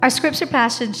Our scripture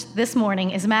passage this morning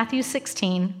is Matthew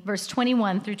 16, verse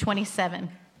 21 through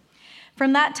 27.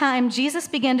 From that time, Jesus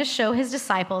began to show his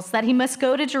disciples that he must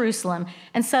go to Jerusalem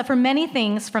and suffer many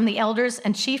things from the elders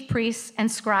and chief priests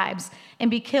and scribes and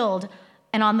be killed,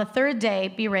 and on the third day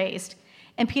be raised.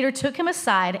 And Peter took him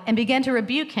aside and began to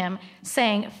rebuke him,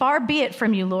 saying, "Far be it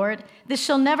from you, Lord, this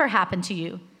shall never happen to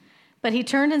you." But he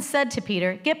turned and said to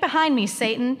Peter, "Get behind me,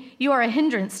 Satan. You are a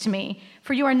hindrance to me,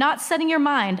 for you are not setting your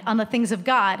mind on the things of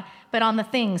God, but on the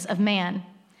things of man."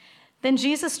 Then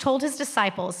Jesus told his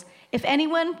disciples, "If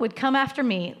anyone would come after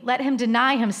me, let him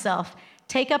deny himself,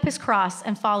 take up his cross,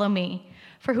 and follow me.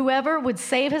 For whoever would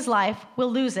save his life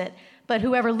will lose it, but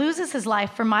whoever loses his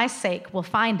life for my sake will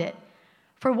find it.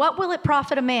 For what will it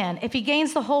profit a man if he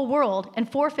gains the whole world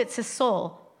and forfeits his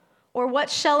soul? Or what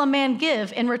shall a man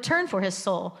give in return for his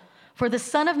soul? For the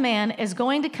Son of Man is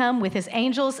going to come with his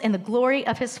angels in the glory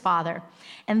of his Father,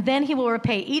 and then he will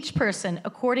repay each person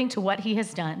according to what he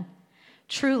has done.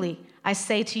 Truly, I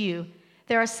say to you,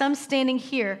 there are some standing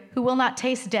here who will not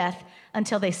taste death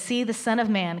until they see the Son of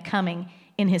Man coming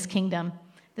in his kingdom."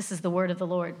 This is the word of the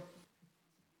Lord.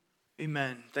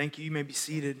 Amen. Thank you. You may be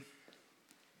seated.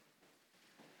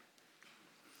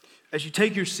 As you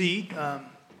take your seat,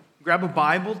 grab a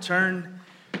Bible, turn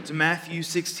to Matthew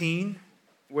 16,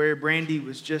 where Brandy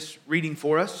was just reading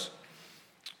for us.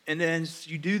 And as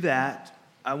you do that,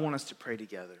 I want us to pray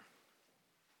together.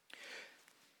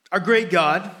 Our great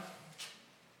God,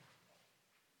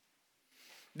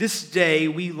 this day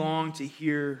we long to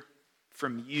hear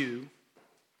from you,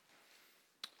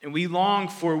 and we long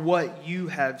for what you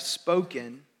have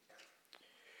spoken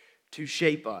to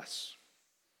shape us,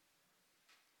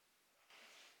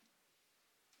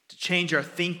 to change our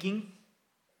thinking,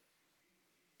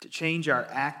 to change our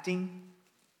acting,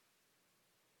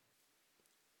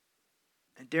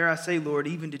 and dare I say, Lord,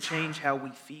 even to change how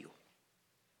we feel.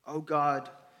 Oh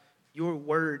God, your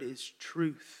word is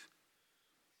truth,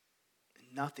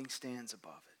 and nothing stands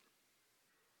above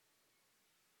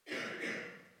it.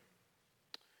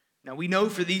 Now we know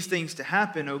for these things to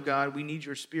happen, oh God, we need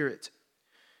your Spirit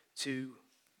to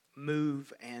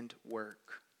move and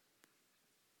work.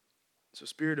 So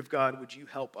Spirit of God, would you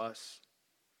help us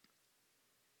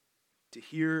to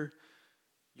hear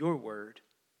your word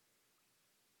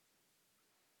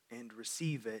and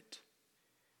receive it.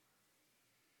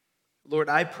 Lord,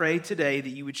 I pray today that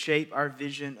you would shape our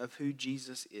vision of who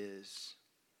Jesus is,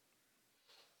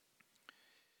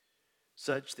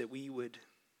 such that we would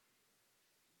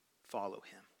follow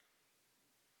him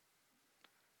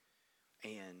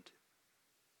and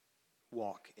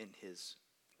walk in his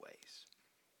ways.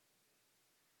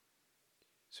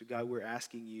 So God, we're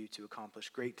asking you to accomplish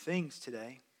great things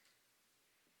today.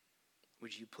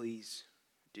 Would you please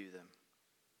do them?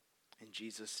 In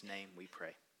Jesus' name we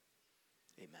pray.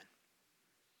 Amen.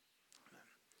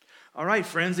 All right,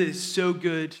 friends, it is so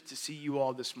good to see you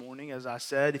all this morning. As I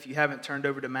said, if you haven't turned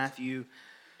over to Matthew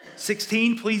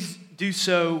 16, please do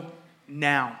so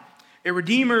now. At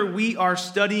Redeemer, we are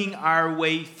studying our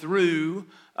way through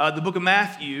the book of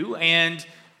Matthew, and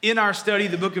in our study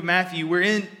of the book of Matthew,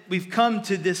 we've come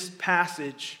to this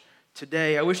passage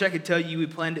today. I wish I could tell you we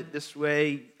planned it this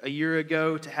way a year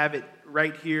ago to have it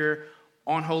right here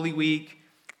on Holy Week.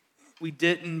 We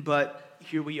didn't, but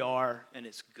here we are, and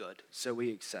it's good, so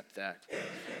we accept that.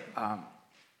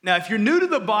 Now, if you're new to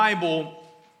the Bible,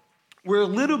 we're a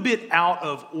little bit out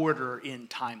of order in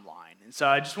timeline, and so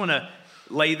I just want to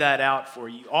lay that out for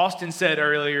you. Austin said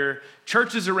earlier,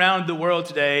 churches around the world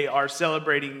today are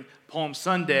celebrating Palm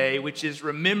Sunday, which is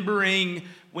remembering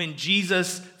when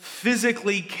Jesus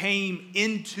physically came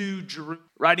into Jerusalem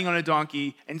riding on a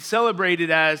donkey and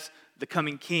celebrated as the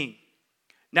coming king.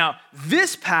 Now,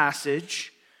 this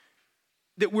passage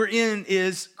that we're in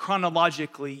is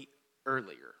chronologically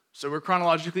earlier. So we're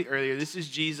chronologically earlier. This is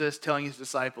Jesus telling his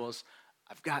disciples,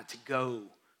 I've got to go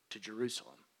to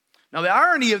Jerusalem. Now, the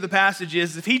irony of the passage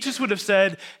is if he just would have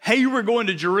said, hey, we're going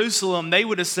to Jerusalem, they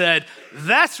would have said,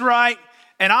 that's right,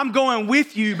 and I'm going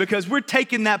with you because we're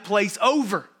taking that place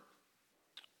over.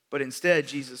 But instead,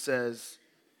 Jesus says,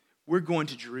 we're going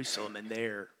to Jerusalem, and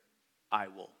there I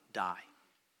will die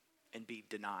and be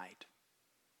denied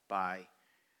by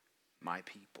my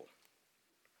people.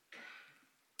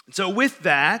 And so with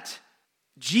that,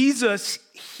 Jesus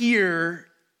here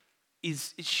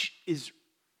is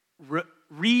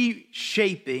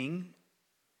reshaping,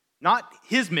 not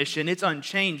his mission, it's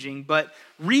unchanging, but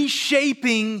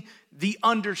reshaping the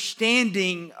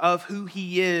understanding of who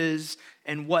he is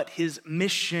and what his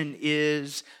mission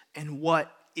is and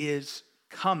what is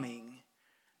coming,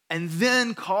 and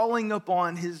then calling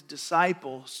upon his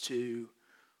disciples to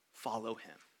follow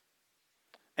him.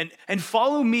 And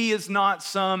follow me is not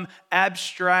some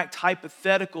abstract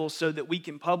hypothetical so that we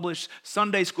can publish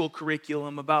Sunday school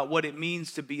curriculum about what it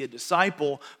means to be a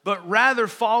disciple, but rather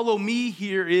follow me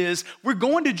here is, we're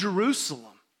going to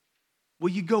Jerusalem. Will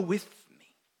you go with me?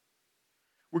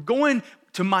 We're going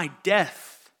to my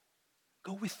death.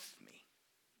 Go with me.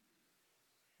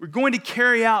 We're going to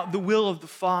carry out the will of the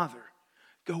Father.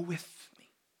 Go with me.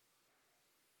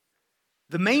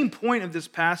 The main point of this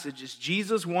passage is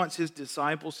Jesus wants his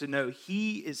disciples to know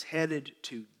he is headed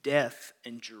to death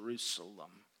in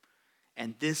Jerusalem.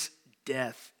 And this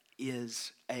death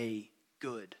is a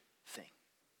good thing.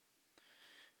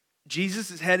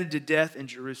 Jesus is headed to death in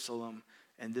Jerusalem,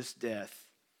 and this death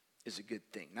is a good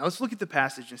thing. Now let's look at the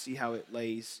passage and see how it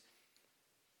lays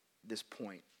this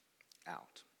point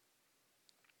out.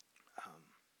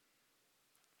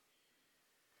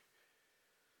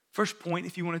 First point,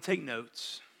 if you want to take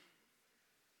notes,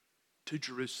 to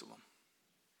Jerusalem.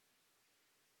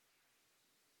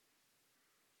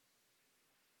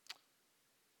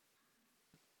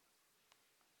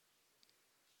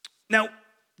 Now,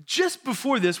 just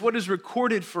before this, what is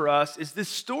recorded for us is this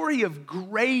story of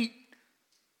great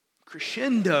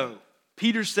crescendo.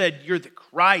 Peter said, "You're the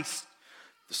Christ,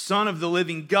 the Son of the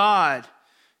living God."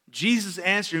 Jesus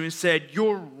answered him and said,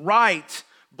 "You're right.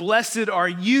 Blessed are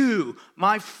you.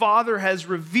 My Father has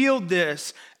revealed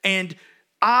this, and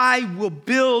I will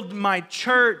build my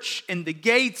church, and the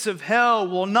gates of hell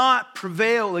will not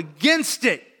prevail against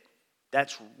it."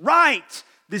 That's right.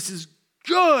 This is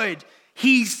good.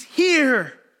 He's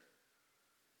here.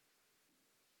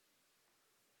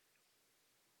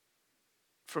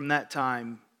 From that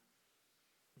time,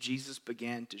 Jesus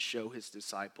began to show his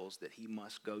disciples that he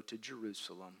must go to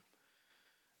Jerusalem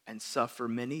and suffer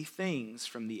many things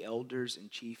from the elders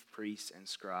and chief priests and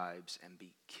scribes and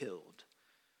be killed,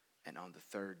 and on the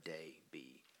third day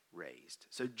be raised.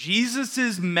 So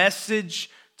Jesus'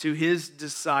 message to his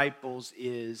disciples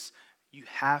is, you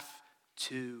have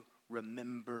to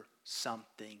remember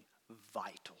something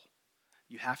vital.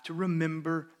 You have to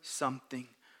remember something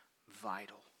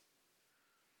vital.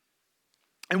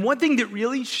 And one thing that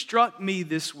really struck me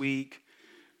this week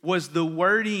was the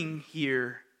wording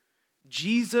here.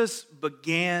 Jesus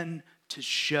began to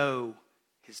show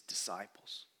his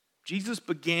disciples. Jesus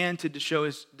began to show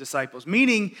his disciples,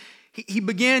 meaning he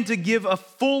began to give a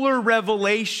fuller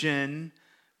revelation,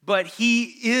 but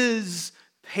he is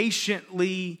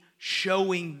patiently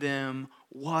showing them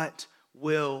what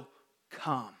will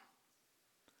come.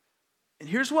 And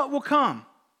here's what will come.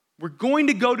 We're going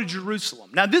to go to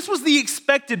Jerusalem. Now, this was the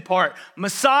expected part.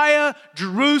 Messiah,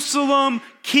 Jerusalem,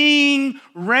 king,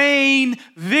 reign,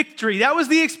 victory. That was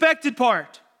the expected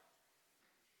part.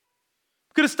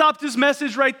 Could have stopped his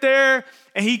message right there,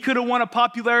 and he could have won a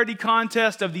popularity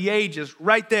contest of the ages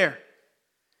right there.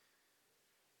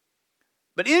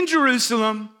 But in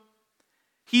Jerusalem,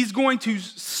 he's going to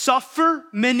suffer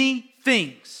many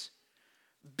things,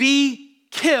 be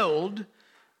killed,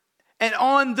 and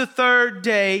on the third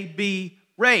day be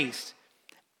raised.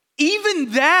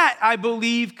 Even that, I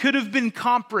believe, could have been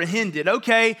comprehended.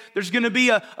 Okay, there's going to be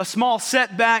a small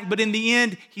setback, but in the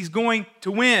end, he's going to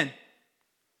win.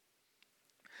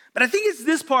 But I think it's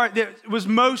this part that was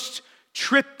most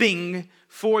tripping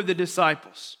for the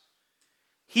disciples.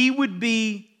 He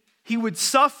would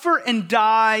suffer and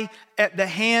die at the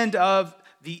hand of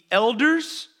the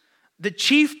elders, the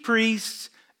chief priests,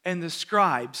 and the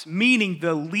scribes, meaning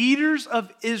the leaders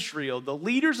of Israel, the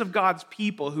leaders of God's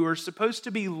people who are supposed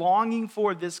to be longing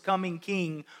for this coming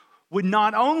king, would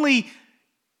not only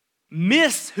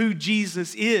miss who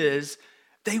Jesus is,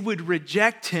 they would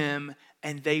reject him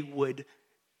and they would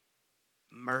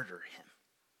murder him.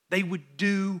 They would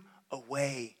do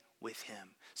away with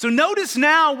him. So notice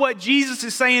now what Jesus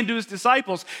is saying to his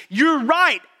disciples. You're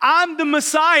right, I'm the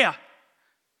Messiah.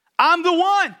 I'm the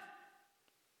one.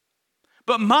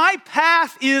 But my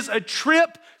path is a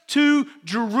trip to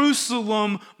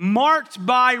Jerusalem marked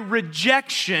by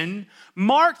rejection,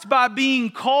 marked by being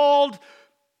called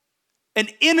an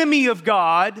enemy of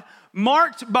God,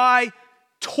 marked by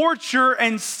torture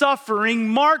and suffering,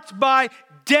 marked by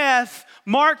death,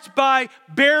 marked by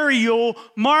burial,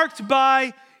 marked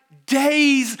by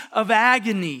days of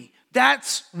agony.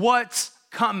 That's what's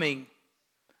coming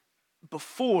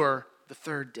before the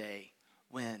third day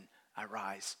when I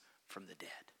rise from the dead.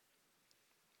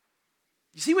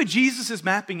 You see what Jesus is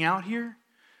mapping out here?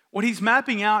 What he's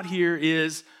mapping out here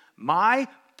is my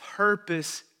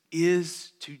purpose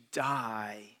is to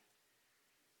die.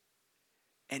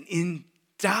 And in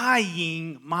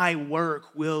dying, my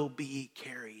work will be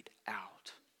carried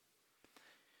out.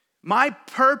 My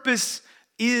purpose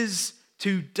is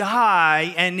to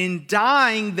die, and in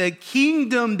dying, the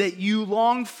kingdom that you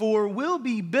long for will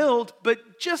be built,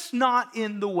 but just not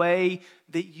in the way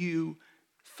that you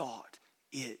thought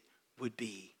it would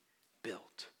be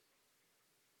built.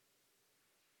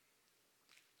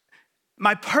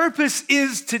 My purpose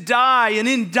is to die, and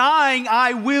in dying,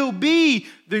 I will be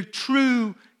the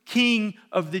true King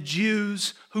of the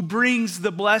Jews who brings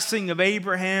the blessing of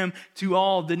Abraham to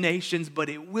all the nations, but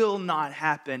it will not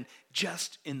happen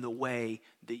just in the way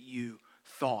that you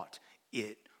thought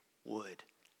it would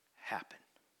happen.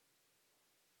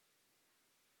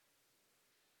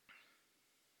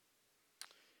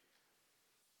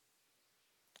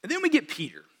 And then we get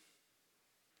Peter,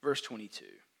 verse 22.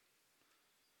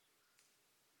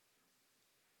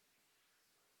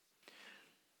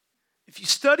 If you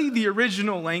study the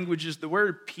original languages, the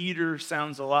word Peter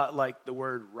sounds a lot like the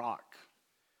word rock.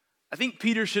 I think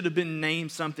Peter should have been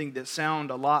named something that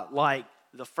sounded a lot like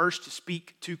the first to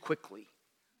speak too quickly.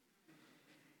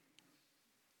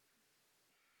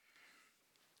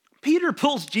 Peter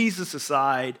pulls Jesus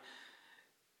aside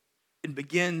and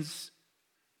begins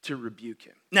to rebuke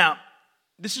him. Now,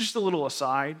 this is just a little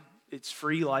aside. It's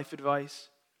free life advice.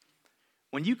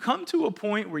 When you come to a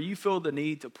point where you feel the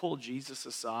need to pull Jesus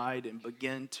aside and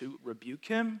begin to rebuke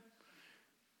him,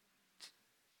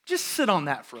 just sit on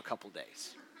that for a couple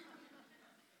days.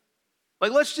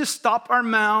 Like, let's just stop our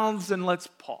mouths and let's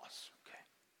pause.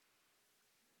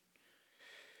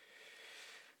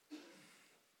 Okay.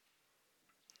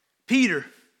 Peter,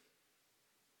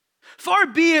 far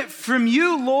be it from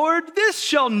you, Lord, this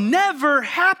shall never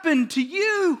happen to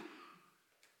you.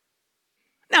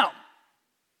 Now,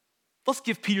 let's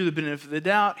give Peter the benefit of the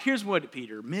doubt. Here's what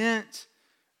Peter meant.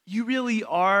 You really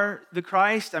are the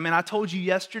Christ. I mean, I told you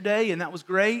yesterday, and that was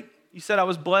great. You said I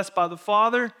was blessed by the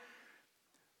Father.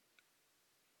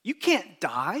 You can't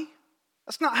die.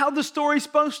 That's not how the story's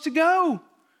supposed to go.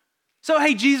 So,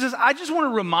 hey, Jesus, I just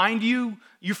want to remind you,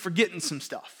 you're forgetting some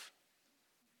stuff.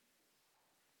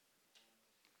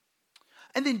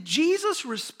 And then Jesus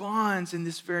responds in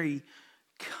this very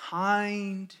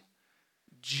kind,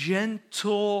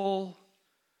 gentle,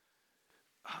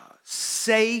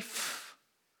 safe,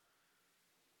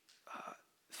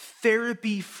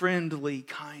 therapy-friendly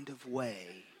kind of way.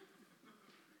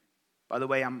 By the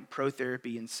way, I'm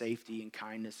pro-therapy and safety and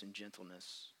kindness and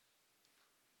gentleness.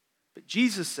 But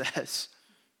Jesus says,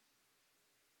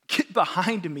 get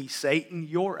behind me, Satan.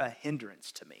 You're a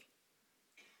hindrance to me.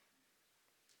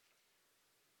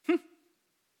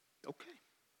 Okay.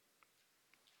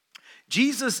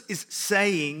 Jesus is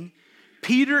saying,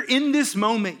 Peter, in this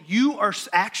moment, you are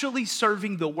actually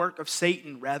serving the work of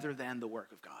Satan rather than the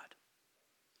work of God.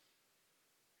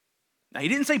 Now, he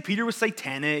didn't say Peter was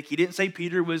satanic. He didn't say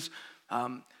Peter was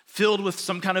filled with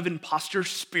some kind of imposter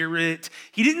spirit.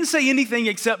 He didn't say anything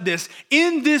except this.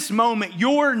 In this moment,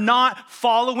 you're not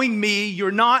following me.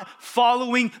 You're not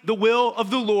following the will of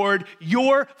the Lord.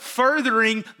 You're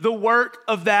furthering the work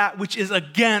of that which is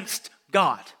against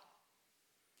God.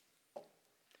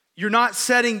 You're not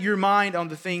setting your mind on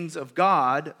the things of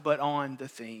God, but on the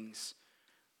things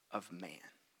of man.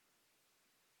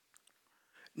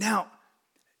 Now,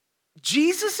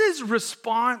 Jesus'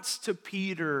 response to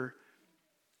Peter,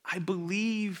 I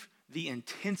believe the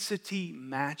intensity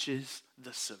matches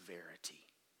the severity.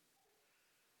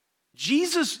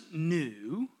 Jesus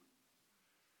knew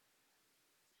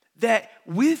that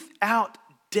without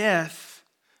death,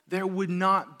 there would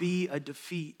not be a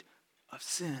defeat of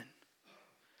sin.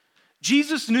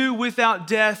 Jesus knew without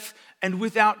death and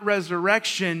without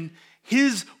resurrection,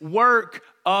 his work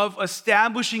of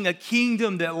establishing a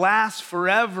kingdom that lasts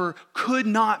forever could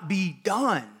not be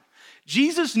done.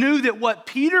 Jesus knew that what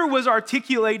Peter was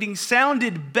articulating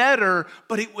sounded better,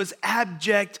 but it was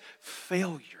abject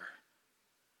failure.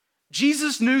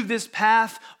 Jesus knew this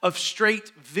path of straight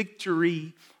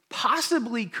victory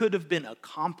possibly could have been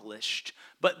accomplished,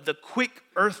 but the quick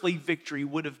earthly victory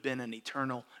would have been an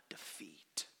eternal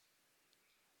defeat.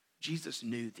 Jesus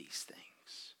knew these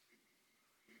things.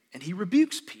 And he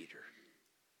rebukes Peter.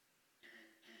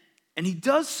 And he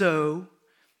does so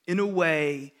in a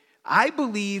way, I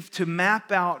believe, to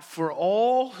map out for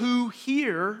all who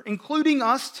hear, including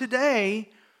us today,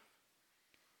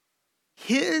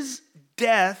 his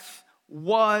death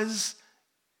was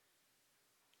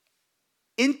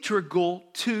integral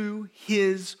to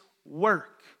his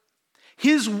work.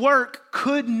 His work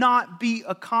could not be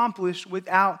accomplished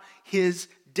without his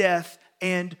death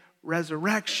and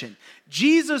resurrection.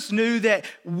 Jesus knew that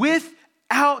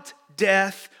without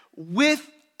death,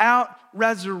 without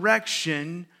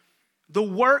resurrection, the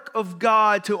work of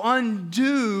God to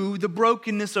undo the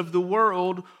brokenness of the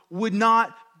world would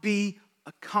not be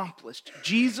accomplished.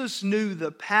 Jesus knew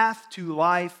the path to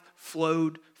life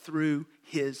flowed through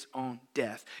his own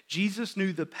death. Jesus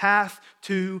knew the path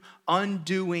to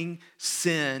undoing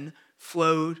sin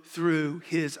flowed through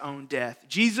his own death.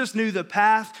 Jesus knew the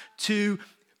path to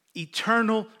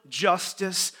eternal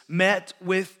justice met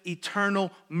with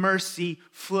eternal mercy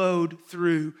flowed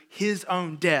through his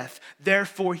own death.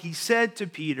 Therefore, he said to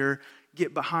Peter,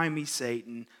 "Get behind me,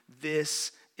 Satan.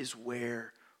 This is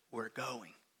where we're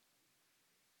going."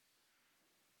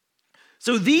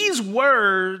 So these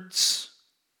words,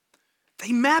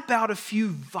 they map out a few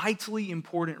vitally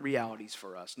important realities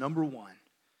for us. Number one,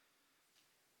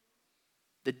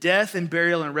 the death and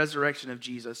burial and resurrection of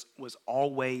Jesus was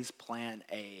always plan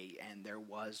A, and there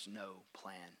was no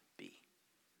plan B.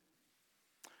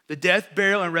 The death,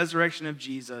 burial, and resurrection of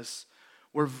Jesus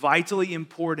were vitally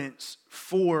important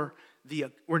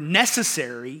were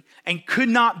necessary and could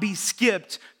not be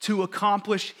skipped to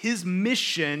accomplish his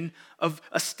mission of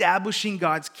establishing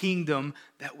God's kingdom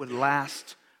that would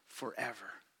last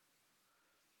forever.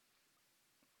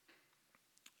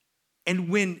 And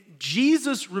when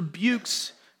Jesus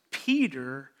rebukes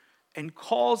Peter and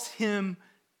calls him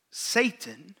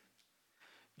Satan,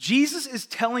 Jesus is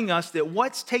telling us that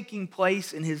what's taking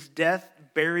place in his death,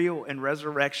 burial, and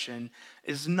resurrection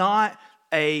is not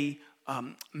a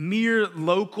mere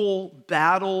local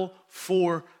battle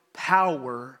for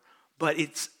power, but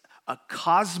it's a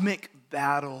cosmic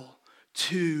battle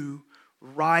to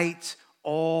right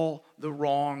all the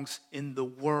wrongs in the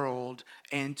world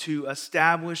and to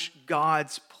establish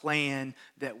God's plan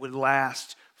that would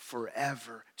last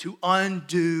forever, to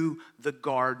undo the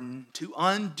garden, to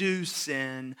undo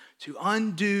sin, to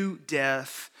undo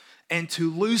death, and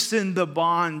to loosen the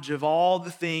bondage of all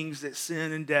the things that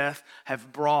sin and death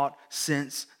have brought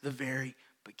since the very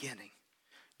beginning.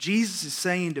 Jesus is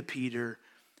saying to Peter,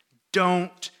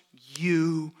 don't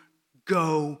you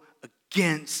go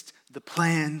against the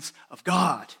plans of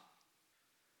God.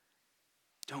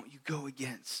 Don't you go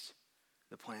against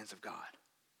the plans of God.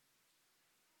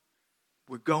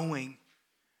 We're going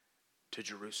to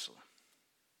Jerusalem.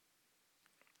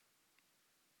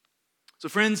 So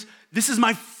friends, this is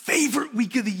my favorite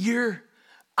week of the year.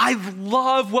 I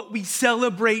love what we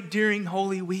celebrate during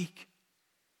Holy Week.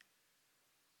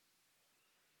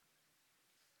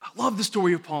 I love the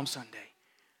story of Palm Sunday.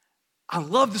 I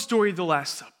love the story of the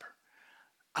Last Supper.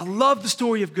 I love the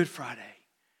story of Good Friday.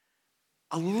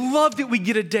 I love that we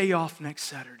get a day off next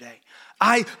Saturday.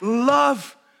 I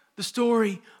love the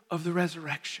story of the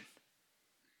resurrection.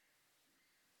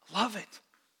 I love it.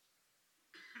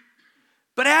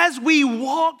 But as we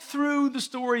walk through the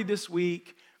story this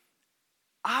week,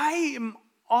 I am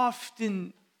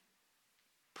often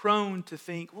prone to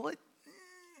think, well, it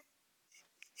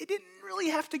didn't really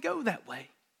have to go that way.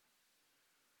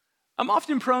 I'm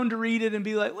often prone to read it and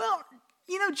be like, well,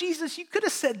 Jesus, you could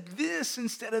have said this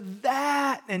instead of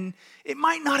that, and it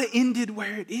might not have ended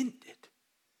where it ended.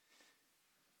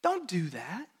 Don't do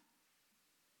that.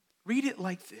 Read it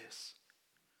like this.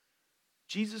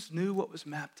 Jesus knew what was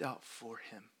mapped out for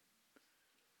him.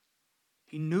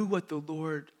 He knew what the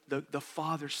Lord, the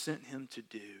Father sent him to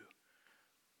do,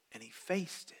 and he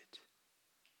faced it.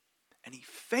 And he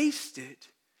faced it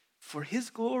for his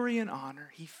glory and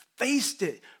honor. He faced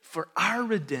it for our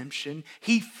redemption.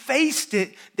 He faced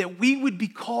it that we would be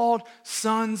called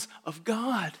sons of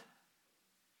God.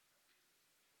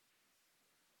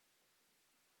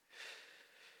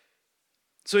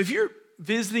 So if you're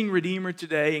visiting Redeemer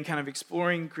today and kind of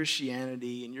exploring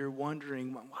Christianity and you're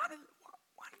wondering, why do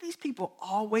these people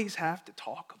always have to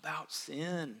talk about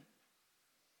sin?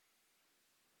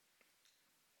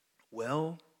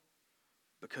 Well,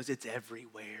 because it's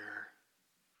everywhere.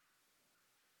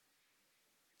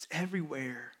 It's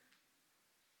everywhere.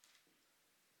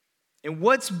 And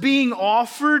what's being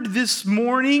offered this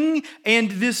morning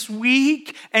and this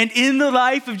week and in the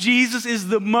life of Jesus is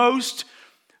the most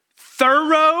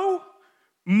thorough,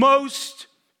 most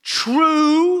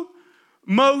true,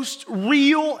 most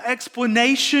real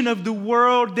explanation of the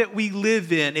world that we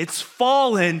live in. It's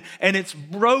fallen and it's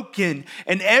broken.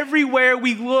 And everywhere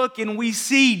we look and we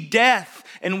see death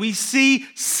and we see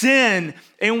sin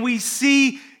and we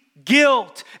see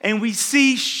guilt and we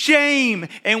see shame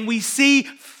and we see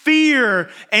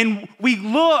fear, and we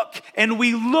look and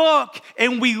we look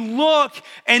and we look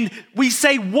and we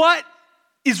say, what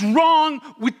is wrong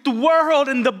with the world?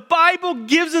 And the Bible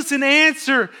gives us an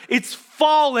answer. It's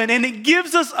fallen, and it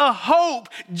gives us a hope.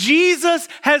 Jesus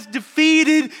has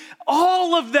defeated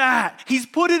all of that. He's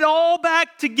put it all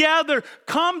back together.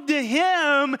 Come to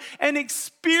him and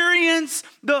experience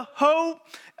the hope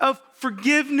of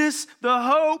forgiveness, the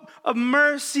hope of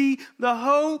mercy, the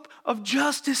hope of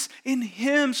justice in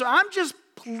him. So I'm just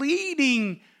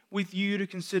pleading with you to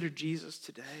consider Jesus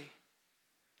today.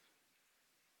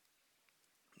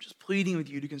 I'm just pleading with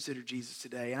you to consider Jesus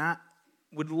today. And I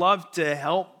would love to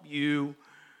help you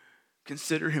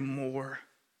consider him more.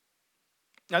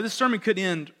 Now, this sermon could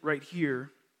end right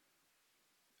here,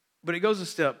 but it goes a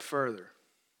step further.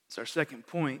 It's our second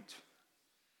point.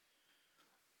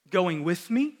 Going with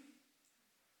me?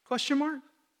 Question mark.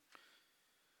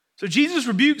 So Jesus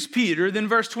rebukes Peter. Then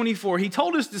verse 24, he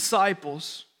told his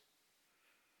disciples,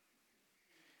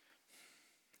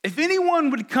 if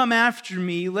anyone would come after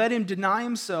me, let him deny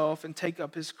himself and take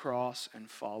up his cross and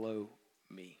follow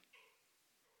me.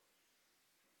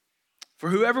 For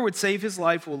whoever would save his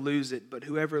life will lose it, but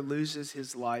whoever loses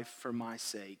his life for my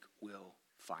sake will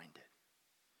find it.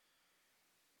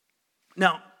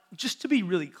 Now, just to be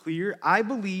really clear, I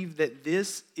believe that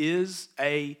this is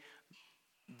a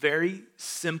very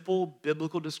simple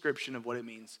biblical description of what it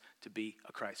means to be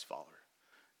a Christ follower.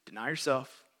 Deny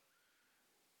yourself,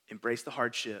 embrace the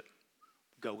hardship,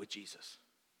 go with Jesus.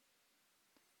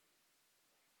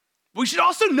 We should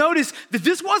also notice that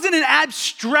this wasn't an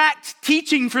abstract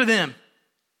teaching for them.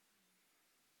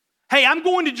 Hey, I'm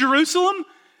going to Jerusalem,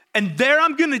 and there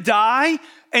I'm going to die,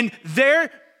 and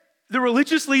there the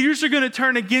religious leaders are going to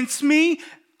turn against me.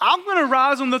 I'm going to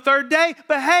rise on the third day.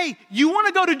 But hey, you want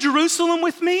to go to Jerusalem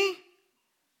with me?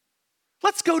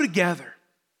 Let's go together.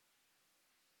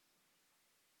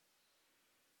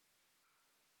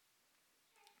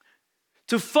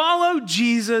 To follow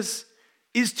Jesus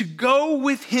is to go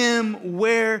with him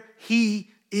where he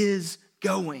is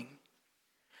going.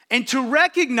 And to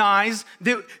recognize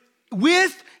that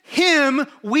with him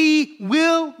we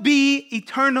will be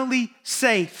eternally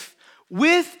safe.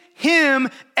 With him,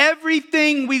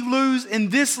 everything we lose in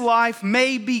this life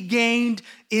may be gained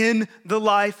in the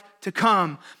life to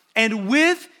come. And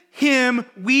with him,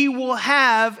 we will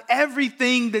have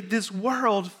everything that this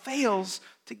world fails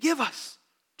to give us.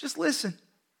 Just listen.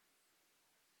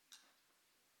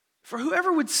 For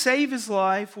whoever would save his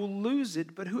life will lose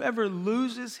it, but whoever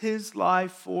loses his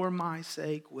life for my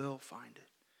sake will find it.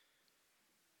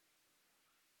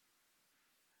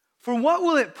 For what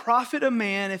will it profit a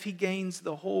man if he gains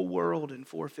the whole world and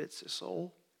forfeits his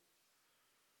soul?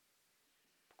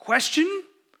 Question?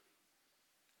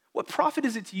 What profit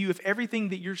is it to you if everything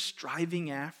that you're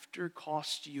striving after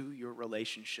costs you your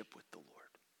relationship with the Lord?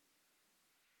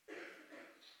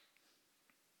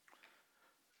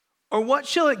 Or what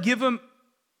shall it give him,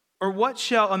 or what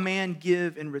shall a man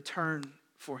give in return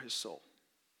for his soul?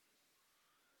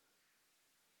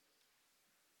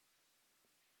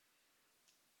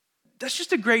 That's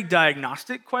just a great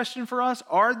diagnostic question for us.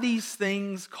 Are these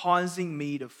things causing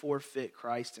me to forfeit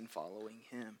Christ and following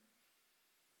him?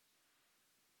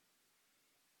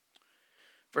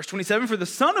 Verse 27, for the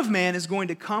Son of Man is going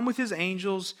to come with his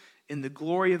angels in the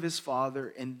glory of his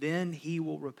Father, and then he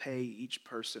will repay each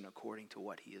person according to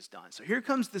what he has done. So here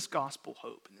comes this gospel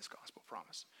hope and this gospel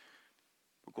promise.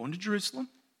 We're going to Jerusalem.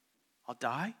 I'll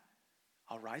die.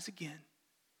 I'll rise again.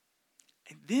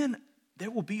 And then there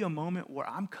will be a moment where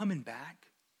I'm coming back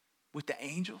with the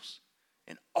angels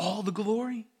and all the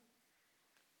glory.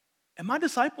 And my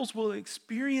disciples will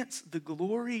experience the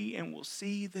glory and will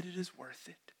see that it is worth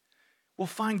it. Will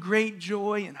find great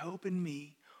joy and hope in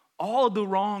me. All of the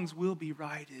wrongs will be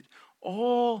righted.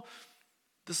 All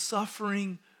the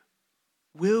suffering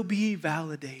will be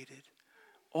validated.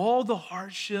 All the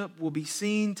hardship will be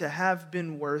seen to have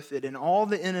been worth it. And all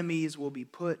the enemies will be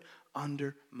put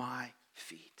under my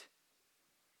feet.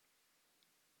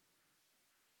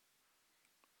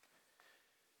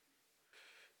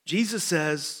 Jesus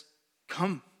says,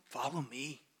 come, follow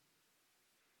me.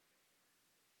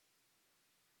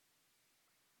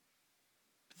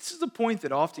 This is the point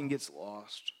that often gets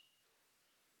lost.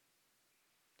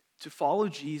 To follow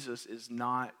Jesus is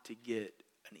not to get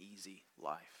an easy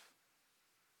life.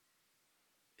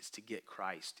 It's to get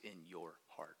Christ in your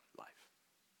hard life.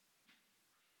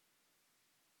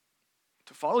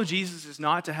 To follow Jesus is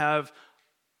not to have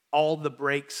all the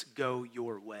breaks go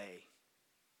your way.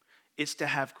 It's to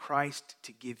have Christ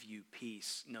to give you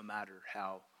peace no matter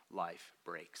how life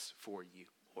breaks for you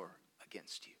or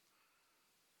against you.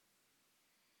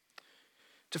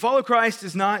 To follow Christ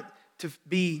is not to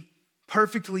be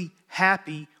perfectly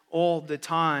happy all the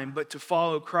time, but to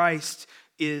follow Christ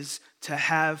is to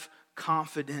have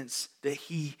confidence that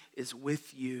he is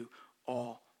with you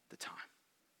all the time.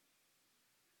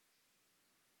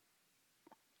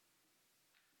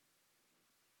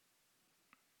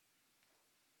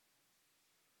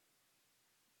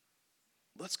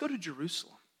 Let's go to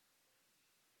Jerusalem.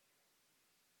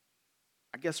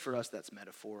 I guess for us that's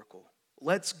metaphorical.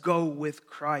 Let's go with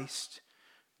Christ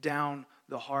down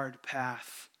the hard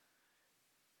path.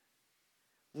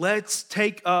 Let's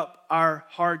take up our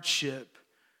hardship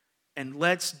and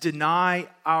let's deny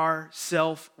our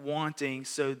self-wanting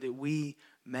so that we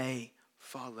may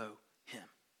follow him.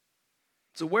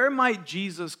 So where might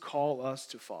Jesus call us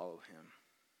to follow him?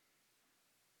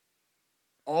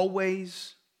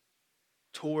 Always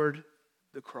toward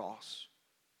the cross.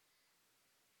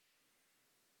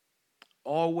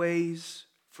 Always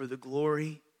for the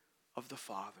glory of the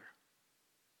Father.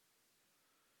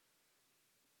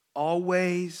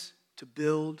 Always to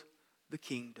build the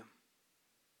kingdom.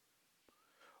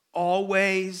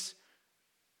 Always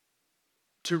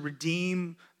to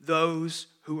redeem those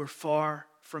who are far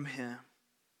from him.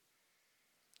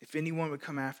 If anyone would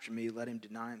come after me, let him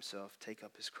deny himself, take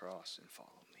up his cross, and follow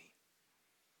me.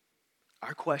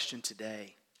 Our question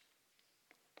today,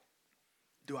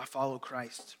 do I follow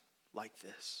Christ like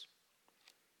this?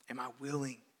 Am I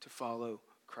willing to follow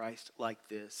Christ like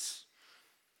this?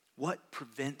 What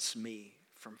prevents me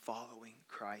from following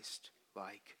Christ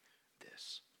like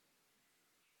this?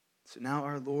 So now,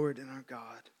 our Lord and our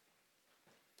God,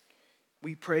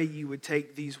 we pray you would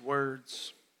take these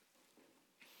words,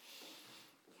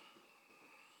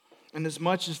 and as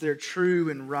much as they're true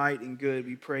and right and good,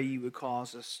 we pray you would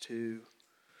cause us to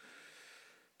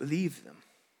believe them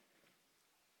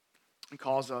and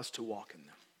cause us to walk in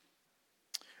them.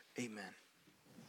 Amen.